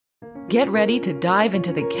Get ready to dive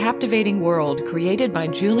into the captivating world created by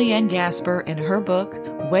Juli-Ann Gasper in her book,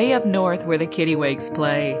 Way Up North Where the Kittiwakes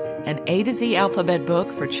Play, an A to Z alphabet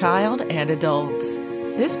book for child and adults.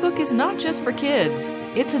 This book is not just for kids.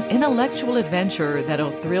 It's an intellectual adventure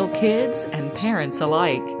that'll thrill kids and parents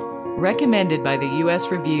alike. Recommended by the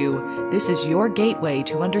U.S. Review, this is your gateway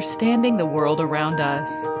to understanding the world around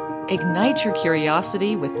us. Ignite your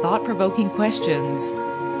curiosity with thought-provoking questions.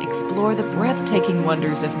 Explore the breathtaking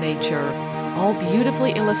wonders of nature, all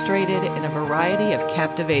beautifully illustrated in a variety of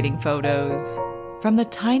captivating photos. From the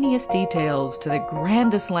tiniest details to the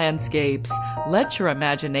grandest landscapes, let your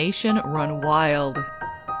imagination run wild.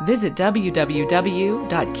 Visit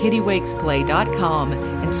www.kittiwakesplay.com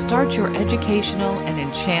and start your educational and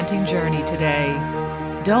enchanting journey today.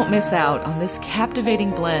 Don't miss out on this captivating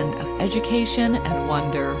blend of education and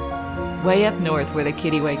wonder. Way Up North Where the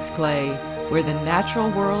Kittiwakes Play, where the natural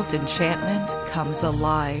world's enchantment comes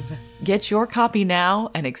alive. Get your copy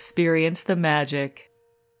now and experience the magic.